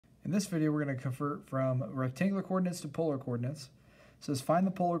In this video, we're going to convert from rectangular coordinates to polar coordinates. It says find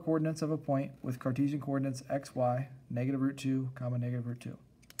the polar coordinates of a point with Cartesian coordinates x, y, negative root 2, comma, negative root 2.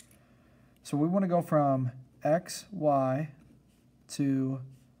 So we want to go from x, y to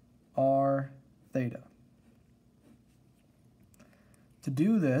r theta. To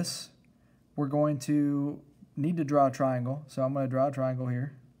do this, we're going to need to draw a triangle. So I'm going to draw a triangle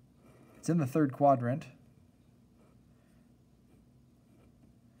here. It's in the third quadrant.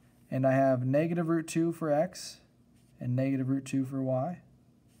 And I have negative root 2 for x and negative root 2 for y.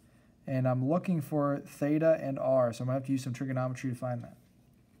 And I'm looking for theta and r, so I'm going to have to use some trigonometry to find that.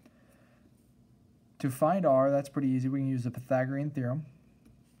 To find r, that's pretty easy. We can use the Pythagorean theorem.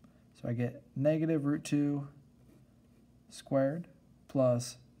 So I get negative root 2 squared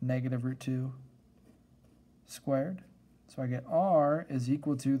plus negative root 2 squared. So I get r is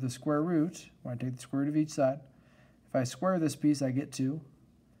equal to the square root, when I take the square root of each side. If I square this piece, I get 2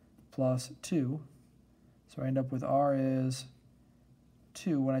 plus 2. So I end up with r is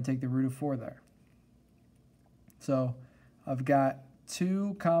 2 when I take the root of 4 there. So I've got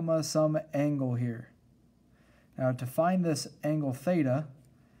 2 comma some angle here. Now to find this angle theta,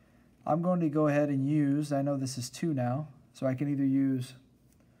 I'm going to go ahead and use, I know this is 2 now, so I can either use,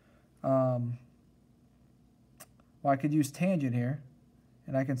 well, I could use tangent here,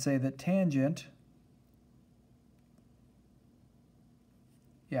 and I can say that tangent,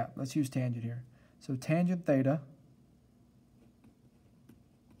 yeah, let's use tangent here. So tangent theta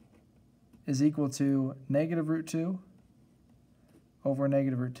is equal to negative root 2 over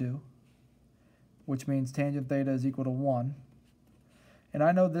negative root 2, which means tangent theta is equal to 1. And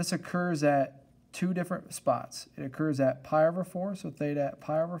I know this occurs at 2 different spots. It occurs at pi over 4, so theta at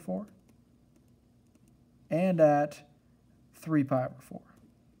pi over 4, and at 3 pi over 4.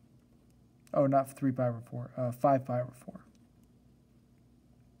 Oh, not 3 pi over 4, 5 pi over 4.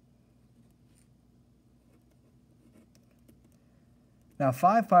 Now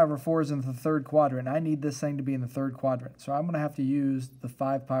 5 pi over 4 is in the third quadrant. I need this thing to be in the third quadrant. So I'm going to have to use the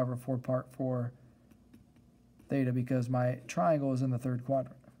 5 pi over 4 part for theta because my triangle is in the third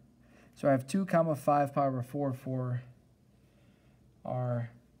quadrant. So I have 2 comma 5 pi over 4 for our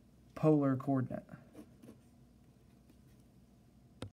polar coordinate.